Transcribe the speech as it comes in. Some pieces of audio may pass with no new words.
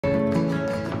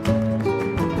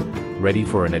Ready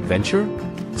for an adventure?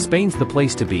 Spain's the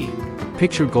place to be.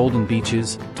 Picture golden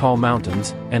beaches, tall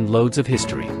mountains, and loads of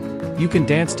history. You can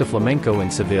dance to flamenco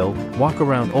in Seville, walk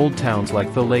around old towns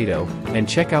like Toledo, and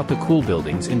check out the cool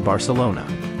buildings in Barcelona.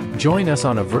 Join us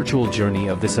on a virtual journey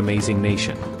of this amazing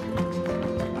nation.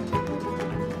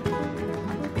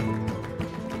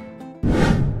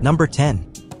 Number 10.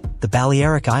 The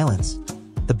Balearic Islands.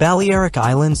 The Balearic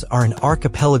Islands are an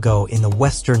archipelago in the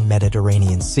western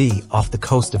Mediterranean Sea off the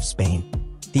coast of Spain.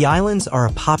 The islands are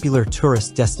a popular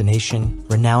tourist destination,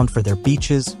 renowned for their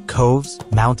beaches, coves,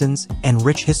 mountains, and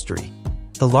rich history.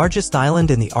 The largest island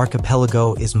in the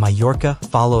archipelago is Mallorca,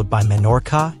 followed by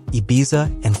Menorca, Ibiza,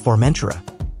 and Formentera.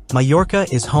 Mallorca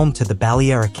is home to the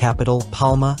Balearic capital,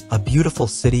 Palma, a beautiful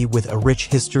city with a rich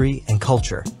history and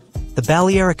culture. The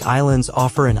Balearic Islands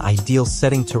offer an ideal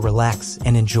setting to relax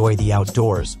and enjoy the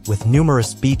outdoors, with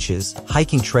numerous beaches,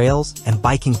 hiking trails, and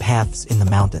biking paths in the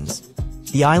mountains.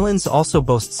 The islands also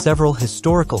boast several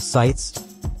historical sites.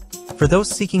 For those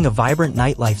seeking a vibrant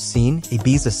nightlife scene,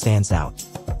 Ibiza stands out.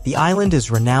 The island is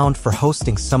renowned for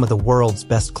hosting some of the world's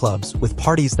best clubs, with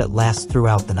parties that last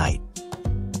throughout the night.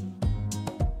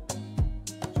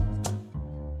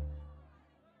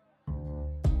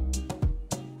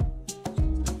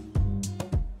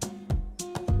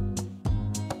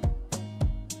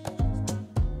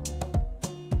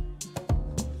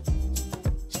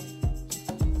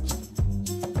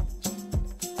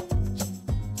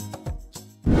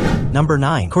 Number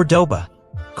 9. Córdoba.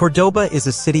 Córdoba is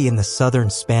a city in the southern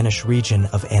Spanish region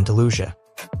of Andalusia.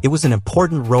 It was an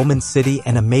important Roman city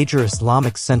and a major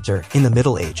Islamic center in the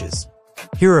Middle Ages.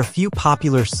 Here are a few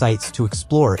popular sites to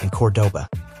explore in Córdoba.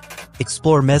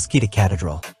 Explore Mezquita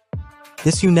Cathedral.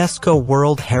 This UNESCO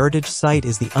World Heritage Site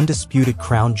is the undisputed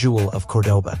crown jewel of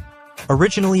Córdoba.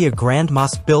 Originally a grand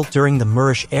mosque built during the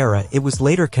Moorish era, it was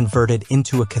later converted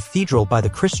into a cathedral by the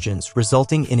Christians,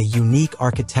 resulting in a unique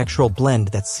architectural blend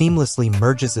that seamlessly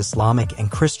merges Islamic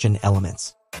and Christian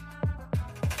elements.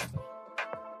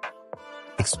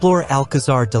 Explore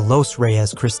Alcázar de los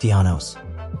Reyes Cristianos.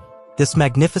 This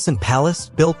magnificent palace,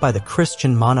 built by the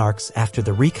Christian monarchs after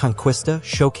the Reconquista,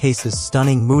 showcases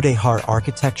stunning mudéjar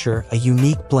architecture, a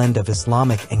unique blend of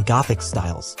Islamic and Gothic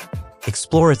styles.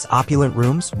 Explore its opulent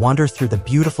rooms, wander through the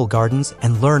beautiful gardens,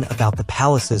 and learn about the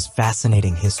palace's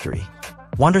fascinating history.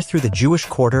 Wander through the Jewish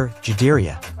quarter,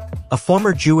 Juderia, a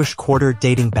former Jewish quarter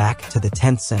dating back to the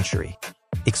 10th century.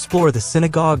 Explore the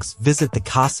synagogues, visit the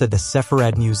Casa de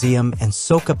Sepharad Museum, and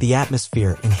soak up the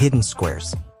atmosphere in hidden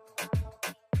squares.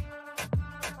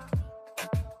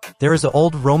 There is an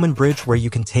old Roman bridge where you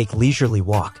can take leisurely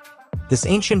walk. This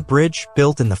ancient bridge,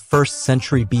 built in the 1st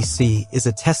century BC, is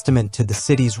a testament to the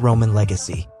city's Roman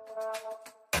legacy.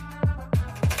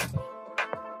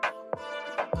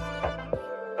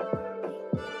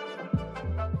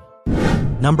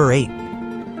 Number 8.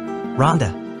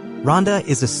 Ronda. Ronda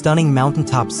is a stunning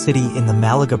mountaintop city in the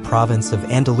Malaga province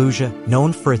of Andalusia,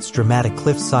 known for its dramatic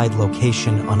cliffside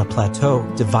location on a plateau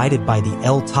divided by the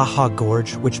El Taja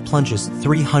Gorge, which plunges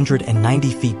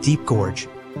 390 feet deep gorge,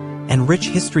 and rich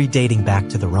history dating back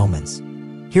to the Romans.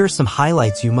 Here are some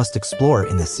highlights you must explore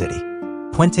in this city.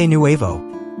 Puente Nuevo,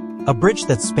 a bridge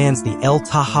that spans the El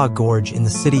Taja Gorge in the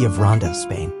city of Ronda,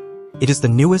 Spain. It is the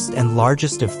newest and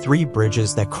largest of 3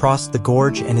 bridges that cross the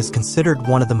gorge and is considered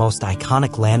one of the most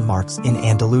iconic landmarks in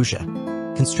Andalusia.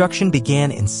 Construction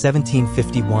began in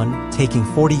 1751, taking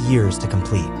 40 years to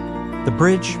complete. The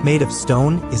bridge, made of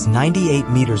stone, is 98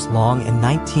 meters long and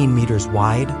 19 meters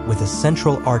wide, with a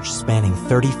central arch spanning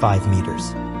 35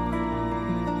 meters.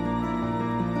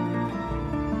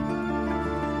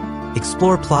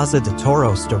 Explore Plaza de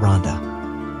Toros de Ronda,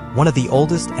 one of the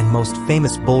oldest and most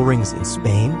famous bullrings in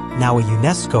Spain, now a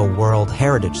UNESCO World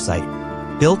Heritage Site.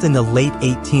 Built in the late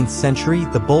 18th century,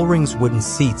 the bullring's wooden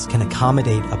seats can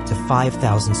accommodate up to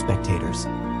 5,000 spectators.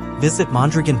 Visit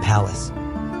Mondragon Palace,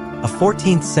 a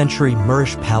 14th century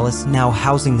Moorish palace now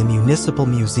housing the Municipal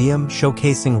Museum,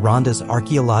 showcasing Ronda's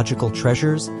archaeological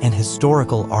treasures and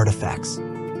historical artifacts.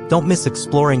 Don't miss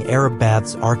exploring Arab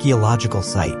Bath's archaeological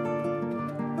site.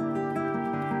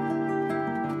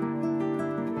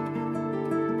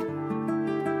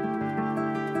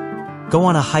 Go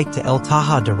on a hike to El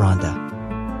Taja de Ronda.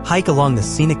 Hike along the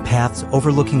scenic paths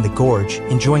overlooking the gorge,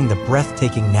 enjoying the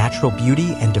breathtaking natural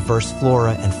beauty and diverse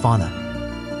flora and fauna.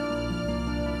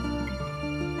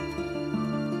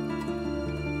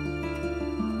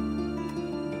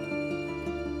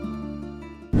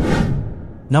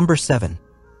 Number 7.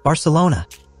 Barcelona.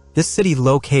 This city,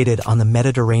 located on the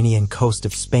Mediterranean coast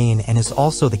of Spain and is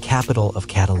also the capital of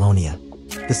Catalonia.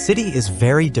 The city is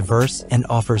very diverse and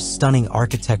offers stunning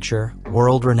architecture,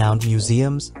 world-renowned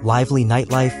museums, lively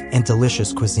nightlife, and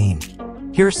delicious cuisine.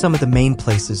 Here are some of the main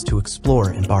places to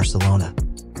explore in Barcelona.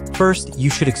 First, you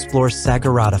should explore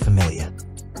Sagrada Familia.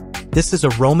 This is a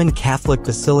Roman Catholic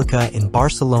basilica in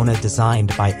Barcelona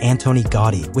designed by Antoni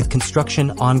Gaudí with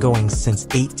construction ongoing since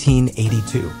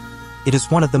 1882. It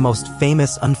is one of the most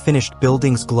famous unfinished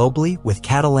buildings globally with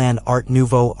Catalan Art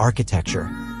Nouveau architecture.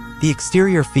 The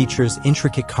exterior features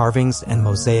intricate carvings and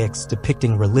mosaics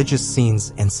depicting religious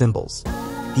scenes and symbols.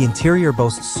 The interior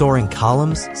boasts soaring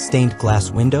columns, stained glass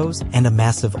windows, and a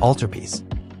massive altarpiece.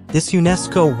 This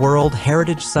UNESCO World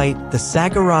Heritage Site, the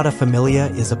Sagrada Familia,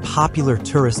 is a popular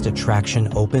tourist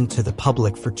attraction open to the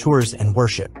public for tours and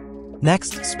worship.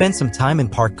 Next, spend some time in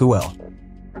Parc Güell.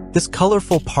 This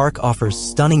colorful park offers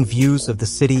stunning views of the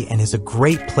city and is a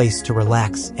great place to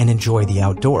relax and enjoy the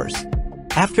outdoors.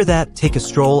 After that, take a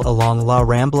stroll along La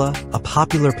Rambla, a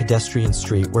popular pedestrian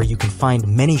street where you can find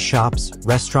many shops,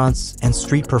 restaurants, and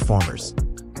street performers.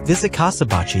 Visit Casa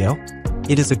Batlló.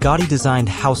 It is a Gaudí-designed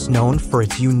house known for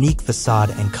its unique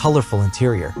facade and colorful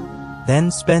interior.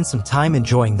 Then spend some time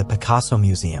enjoying the Picasso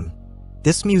Museum.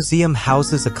 This museum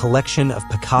houses a collection of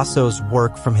Picasso's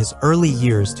work from his early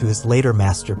years to his later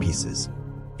masterpieces.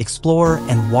 Explore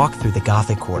and walk through the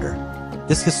Gothic Quarter.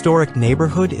 This historic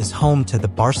neighborhood is home to the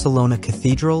Barcelona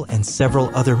Cathedral and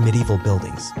several other medieval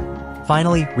buildings.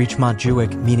 Finally, reach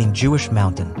Montjuic, meaning Jewish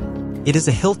Mountain. It is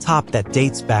a hilltop that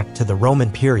dates back to the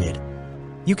Roman period.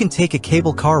 You can take a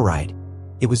cable car ride.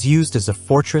 It was used as a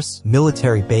fortress,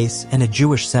 military base, and a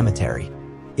Jewish cemetery.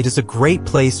 It is a great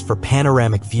place for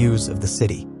panoramic views of the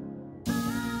city.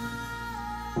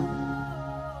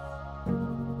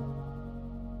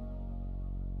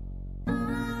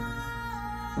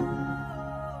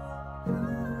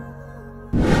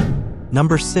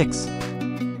 Number 6.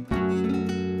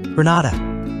 Granada.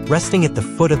 Resting at the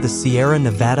foot of the Sierra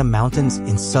Nevada mountains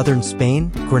in southern Spain,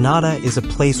 Granada is a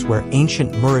place where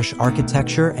ancient Moorish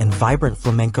architecture and vibrant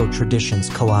flamenco traditions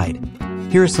collide.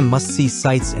 Here are some must-see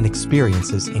sights and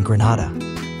experiences in Granada.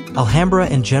 Alhambra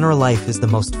and Generalife is the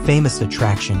most famous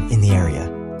attraction in the area.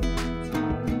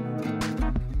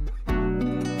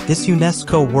 This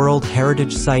UNESCO World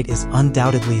Heritage Site is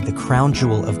undoubtedly the crown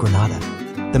jewel of Granada.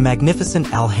 The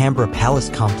magnificent Alhambra Palace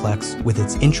complex, with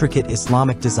its intricate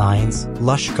Islamic designs,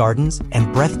 lush gardens,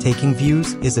 and breathtaking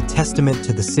views, is a testament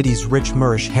to the city's rich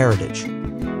Moorish heritage.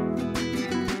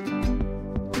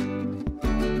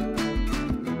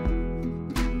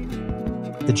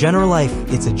 The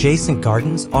Generalife, its adjacent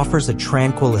gardens, offers a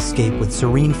tranquil escape with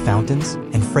serene fountains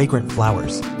and fragrant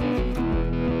flowers.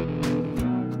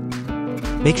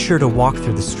 Make sure to walk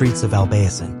through the streets of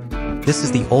Albayazin. This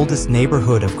is the oldest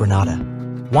neighborhood of Granada.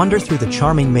 Wander through the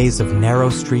charming maze of narrow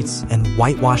streets and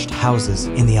whitewashed houses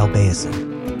in the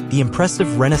Albayazin. The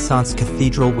impressive Renaissance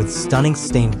cathedral with stunning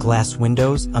stained glass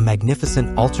windows, a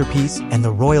magnificent altarpiece, and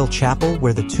the royal chapel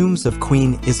where the tombs of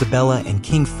Queen Isabella and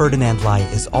King Ferdinand lie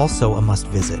is also a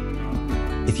must-visit.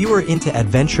 If you are into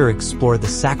adventure, explore the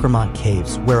Sacramento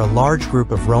Caves, where a large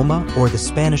group of Roma, or the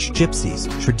Spanish gypsies,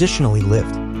 traditionally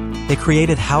lived. They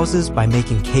created houses by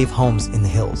making cave homes in the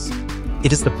hills.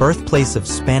 It is the birthplace of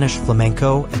Spanish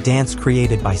flamenco, a dance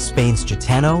created by Spain's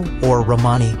Gitano or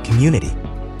Romani community.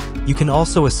 You can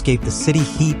also escape the city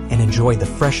heat and enjoy the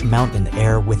fresh mountain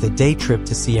air with a day trip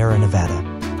to Sierra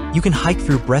Nevada. You can hike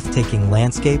through breathtaking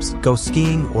landscapes, go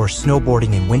skiing or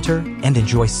snowboarding in winter, and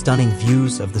enjoy stunning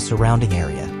views of the surrounding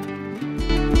area.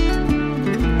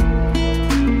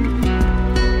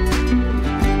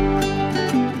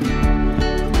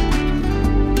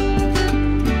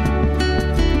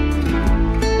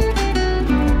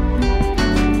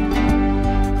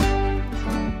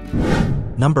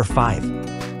 Number 5.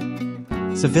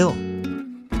 Seville.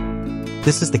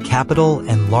 This is the capital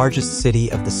and largest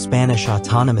city of the Spanish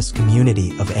autonomous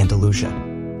community of Andalusia.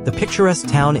 The picturesque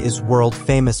town is world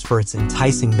famous for its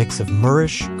enticing mix of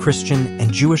Moorish, Christian,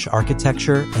 and Jewish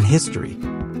architecture and history.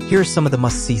 Here are some of the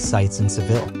must-see sites in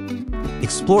Seville.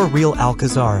 Explore Real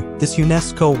Alcazar. This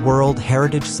UNESCO World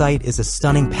Heritage Site is a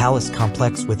stunning palace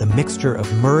complex with a mixture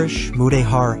of Moorish,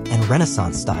 Mudéjar, and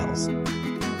Renaissance styles.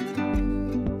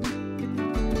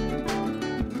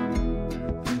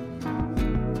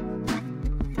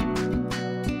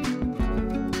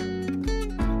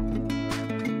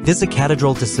 Visit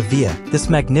Catedral de Sevilla. This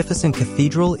magnificent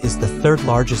cathedral is the third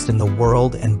largest in the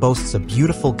world and boasts a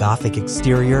beautiful Gothic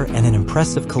exterior and an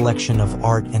impressive collection of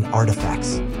art and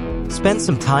artifacts. Spend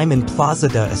some time in Plaza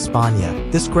de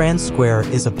España. This grand square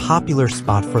is a popular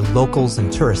spot for locals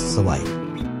and tourists alike.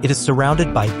 It is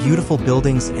surrounded by beautiful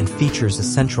buildings and features a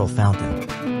central fountain.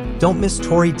 Don't miss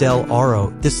Torre del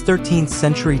Oro. This 13th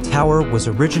century tower was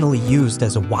originally used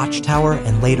as a watchtower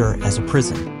and later as a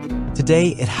prison. Today,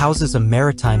 it houses a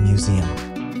maritime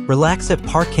museum. Relax at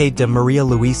Parque de Maria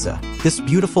Luisa. This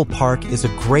beautiful park is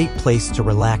a great place to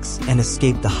relax and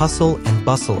escape the hustle and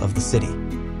bustle of the city.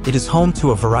 It is home to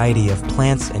a variety of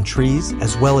plants and trees,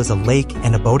 as well as a lake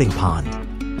and a boating pond.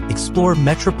 Explore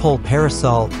Metropole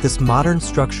Parasol. This modern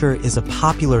structure is a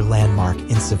popular landmark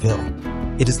in Seville.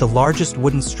 It is the largest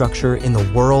wooden structure in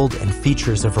the world and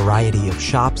features a variety of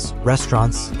shops,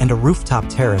 restaurants, and a rooftop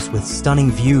terrace with stunning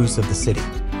views of the city.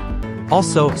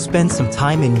 Also, spend some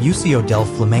time in Museo del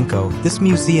Flamenco. This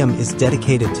museum is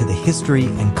dedicated to the history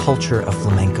and culture of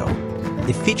flamenco.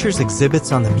 It features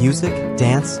exhibits on the music,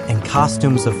 dance, and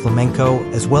costumes of flamenco,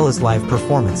 as well as live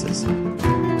performances.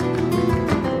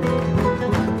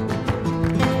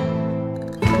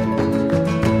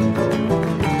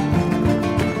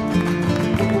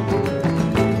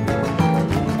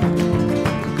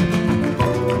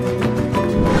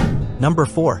 Number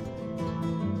 4.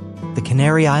 The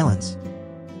Canary Islands.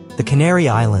 The Canary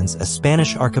Islands, a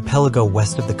Spanish archipelago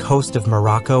west of the coast of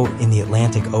Morocco in the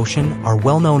Atlantic Ocean, are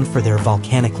well known for their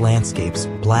volcanic landscapes,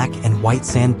 black and white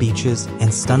sand beaches,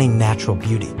 and stunning natural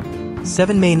beauty.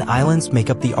 7 main islands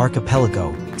make up the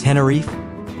archipelago: Tenerife,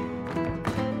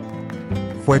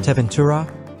 Fuerteventura,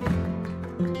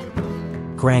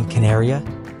 Gran Canaria,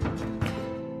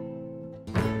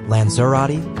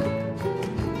 Lanzarote,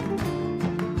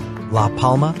 La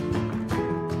Palma,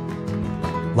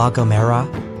 La Gomera,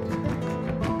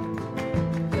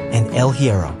 and El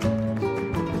Hierro.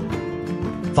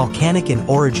 Volcanic in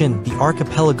origin, the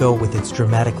archipelago with its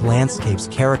dramatic landscapes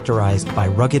characterized by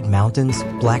rugged mountains,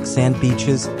 black sand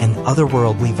beaches, and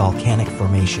otherworldly volcanic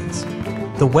formations.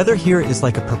 The weather here is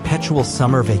like a perpetual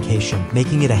summer vacation,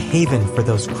 making it a haven for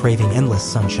those craving endless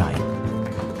sunshine.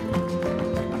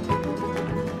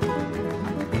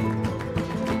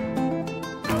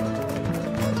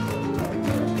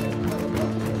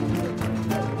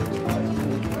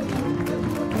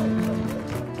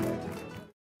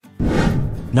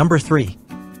 Number 3.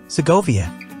 Segovia.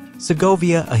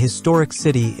 Segovia, a historic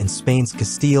city in Spain's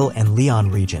Castile and Leon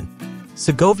region.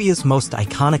 Segovia's most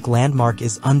iconic landmark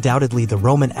is undoubtedly the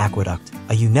Roman Aqueduct,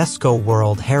 a UNESCO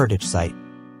World Heritage Site.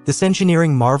 This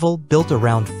engineering marvel, built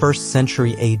around 1st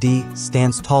century AD,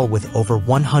 stands tall with over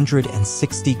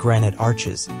 160 granite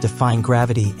arches, defying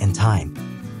gravity and time.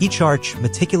 Each arch,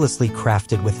 meticulously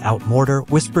crafted without mortar,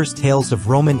 whispers tales of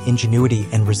Roman ingenuity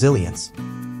and resilience.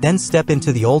 Then step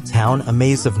into the Old Town, a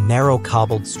maze of narrow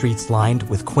cobbled streets lined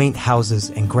with quaint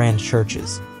houses and grand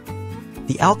churches.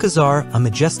 The Alcazar, a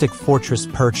majestic fortress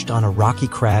perched on a rocky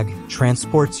crag,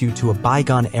 transports you to a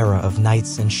bygone era of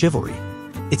knights and chivalry.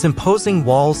 Its imposing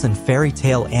walls and fairy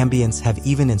tale ambience have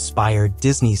even inspired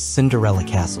Disney's Cinderella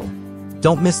Castle.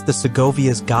 Don't miss the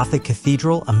Segovia's Gothic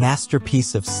Cathedral, a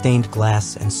masterpiece of stained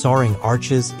glass and soaring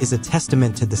arches, is a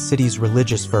testament to the city's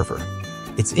religious fervor.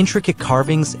 Its intricate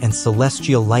carvings and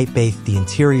celestial light bathe the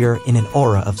interior in an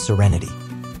aura of serenity.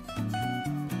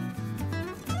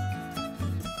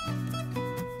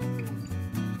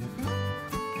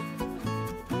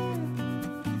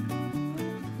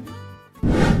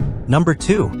 Number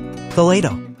 2.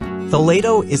 Toledo.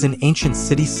 Toledo is an ancient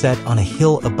city set on a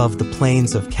hill above the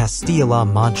plains of Castilla-La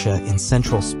Mancha in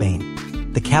central Spain.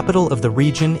 The capital of the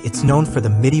region, it's known for the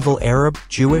medieval Arab,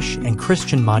 Jewish, and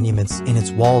Christian monuments in its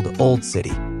walled old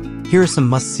city. Here are some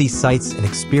must-see sights and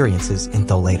experiences in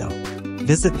Toledo.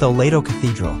 Visit Toledo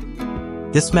Cathedral.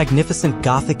 This magnificent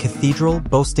Gothic cathedral,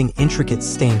 boasting intricate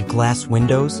stained glass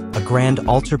windows, a grand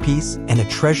altarpiece, and a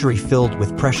treasury filled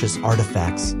with precious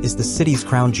artifacts, is the city's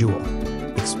crown jewel.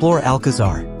 Explore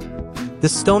Alcazar.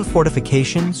 This stone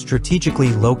fortification,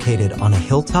 strategically located on a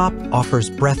hilltop, offers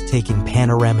breathtaking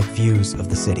panoramic views of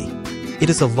the city. It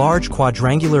is a large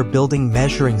quadrangular building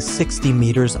measuring 60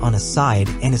 meters on a side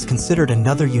and is considered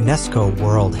another UNESCO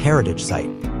World Heritage Site.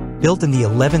 Built in the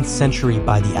 11th century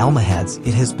by the Almohads,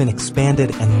 it has been expanded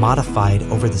and modified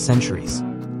over the centuries.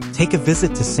 Take a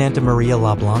visit to Santa Maria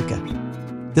la Blanca.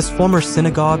 This former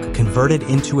synagogue, converted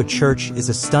into a church, is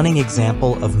a stunning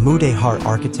example of Mudéjar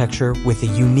architecture with a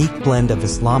unique blend of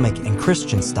Islamic and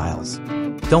Christian styles.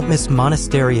 Don't miss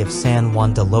Monastery of San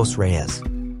Juan de los Reyes.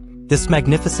 This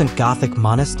magnificent Gothic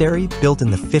monastery, built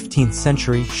in the 15th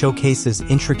century, showcases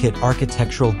intricate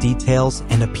architectural details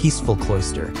and a peaceful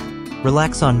cloister.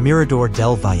 Relax on Mirador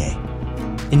del Valle.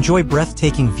 Enjoy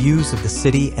breathtaking views of the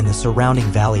city and the surrounding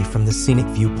valley from this scenic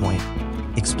viewpoint.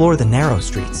 Explore the narrow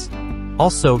streets.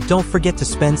 Also, don't forget to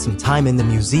spend some time in the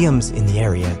museums in the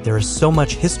area. There is so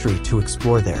much history to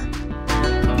explore there.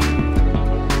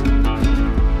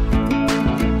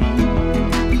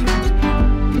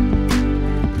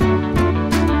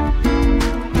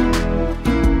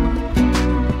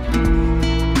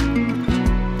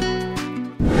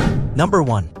 Number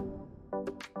 1.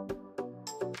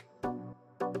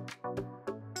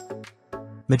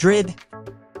 Madrid.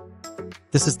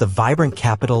 This is the vibrant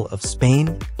capital of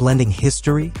Spain, blending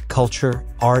history, culture,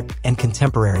 art, and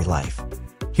contemporary life.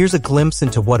 Here's a glimpse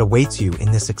into what awaits you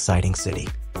in this exciting city.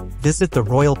 Visit the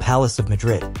Royal Palace of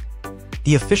Madrid,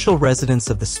 the official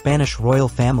residence of the Spanish royal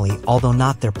family, although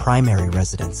not their primary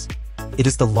residence. It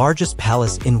is the largest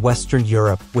palace in Western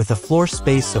Europe with a floor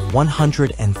space of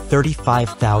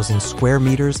 135,000 square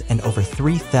meters and over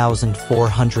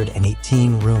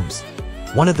 3,418 rooms.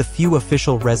 One of the few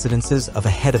official residences of a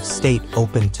head of state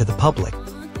open to the public.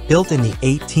 Built in the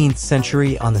 18th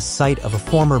century on the site of a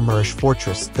former Moorish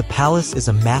fortress, the palace is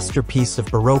a masterpiece of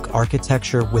Baroque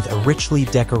architecture with a richly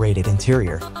decorated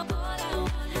interior.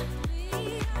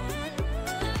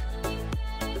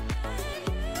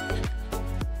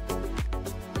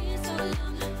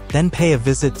 Then pay a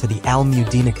visit to the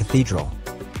Almudena Cathedral.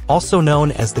 Also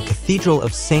known as the Cathedral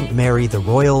of Saint Mary the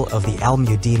Royal of the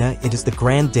Almudena, it is the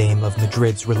grand dame of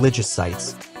Madrid's religious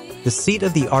sites. The seat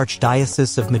of the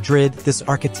Archdiocese of Madrid, this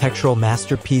architectural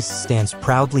masterpiece stands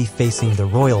proudly facing the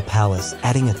royal palace,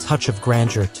 adding a touch of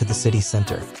grandeur to the city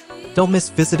center. Don't miss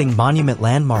visiting monument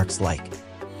landmarks like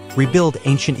rebuilt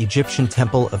ancient Egyptian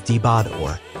temple of Dibad,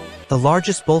 or the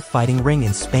largest bullfighting ring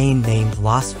in Spain named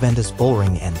Las Vendas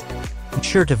Bullring, and be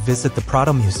sure to visit the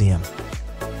Prado Museum,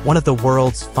 one of the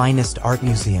world's finest art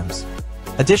museums.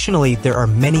 Additionally, there are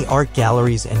many art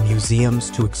galleries and museums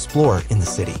to explore in the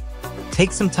city.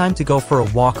 Take some time to go for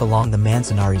a walk along the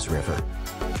Manzanares River,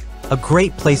 a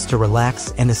great place to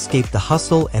relax and escape the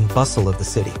hustle and bustle of the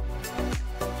city.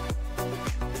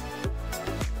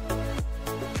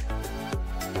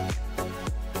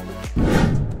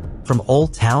 From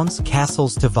old towns,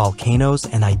 castles to volcanoes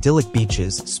and idyllic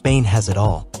beaches, Spain has it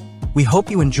all. We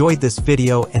hope you enjoyed this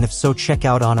video, and if so, check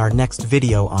out on our next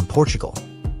video on Portugal.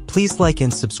 Please like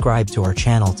and subscribe to our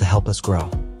channel to help us grow.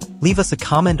 Leave us a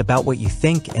comment about what you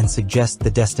think and suggest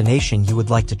the destination you would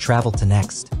like to travel to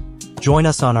next. Join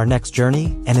us on our next journey,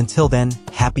 and until then,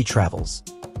 happy travels.